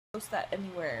post that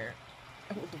anywhere,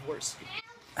 I will divorce you.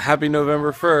 Happy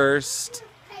November 1st.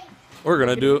 We're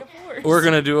gonna do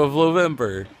a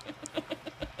Vlovember.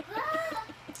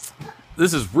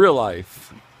 This is real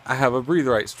life. I have a breathe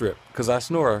right strip because I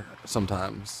snore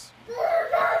sometimes.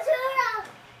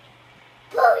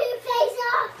 Pull your face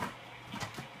off.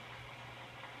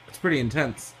 It's pretty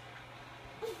intense.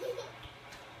 What's intense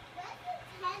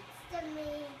to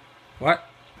me? What?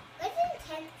 What's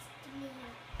intense to me?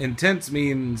 Intense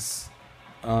means,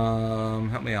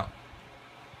 help me out.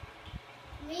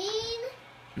 Mean?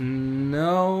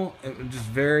 No, just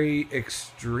very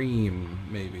extreme,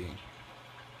 maybe.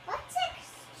 What's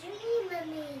extreme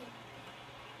mean?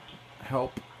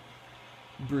 Help.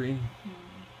 Bree.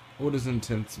 What does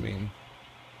intense mean?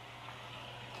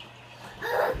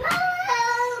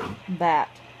 That.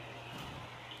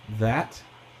 That?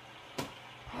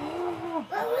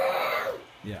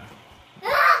 Yeah.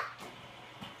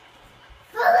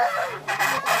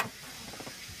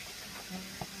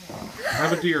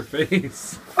 Have it to your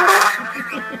face.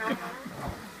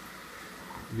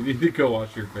 You need to go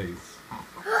wash your face.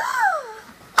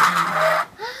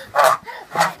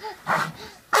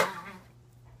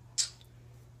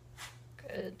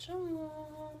 Good job.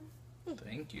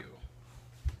 Thank you.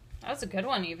 That was a good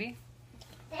one, Evie.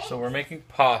 So we're making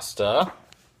pasta.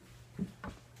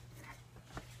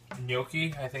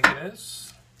 Gnocchi, I think it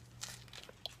is.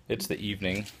 It's the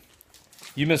evening.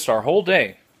 You missed our whole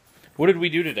day. What did we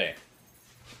do today?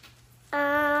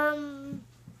 You're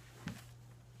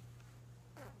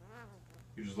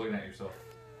just looking at yourself.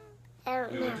 I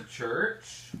don't We know. went to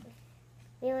church.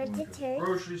 We went to church.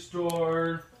 Grocery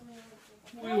store.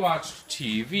 We watched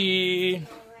TV.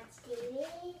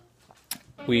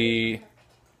 We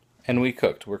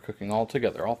cooked. We're cooking all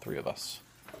together, all three of us.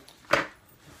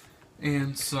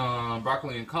 And some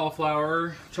broccoli and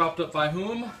cauliflower chopped up by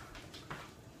whom?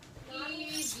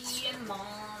 Evie and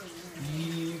Mommy.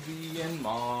 Evie and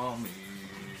Mommy.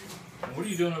 And what are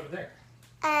you doing over there?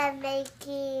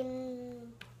 Making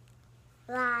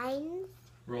lines.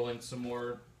 Rolling some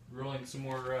more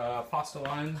pasta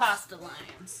lines. Pasta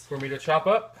lines. For me to chop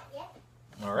up? Yep.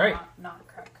 All right. Not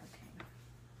crack cocaine.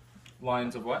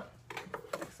 Lines of what? I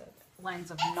said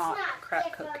lines of not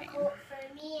crack cocaine. difficult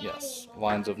for me Yes, anymore.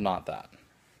 lines of not that.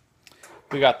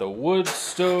 We got the wood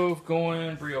stove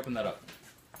going. Bree, open that up.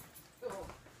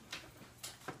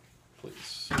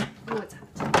 Please. Oh, it's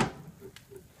hot.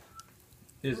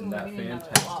 Isn't Ooh, that we need another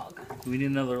fantastic? log. We need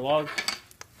another log?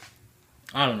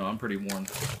 I don't know, I'm pretty warm.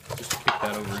 Just kick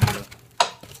that over into the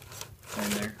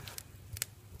thing there.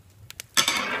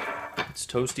 It's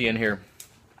toasty in here.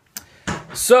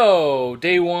 So,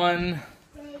 day one.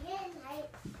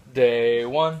 Day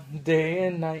one, day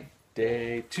and night.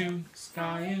 Day two,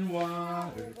 sky and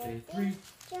water. Day three,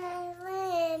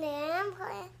 Traveling and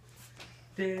play.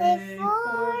 day Day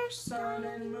four, four, sun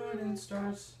and moon and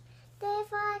stars. Day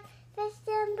 5, fish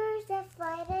and birds that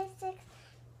fly. Day 6,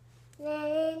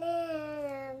 land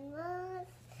animals.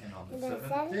 And on And the the seventh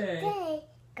seventh day, day,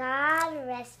 God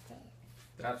rested.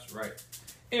 that's right.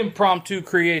 Impromptu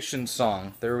creation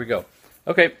song. There we go.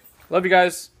 Okay, love you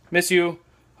guys. Miss you.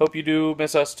 Hope you do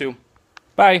miss us too.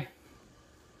 Bye.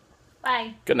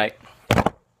 Bye. Good night.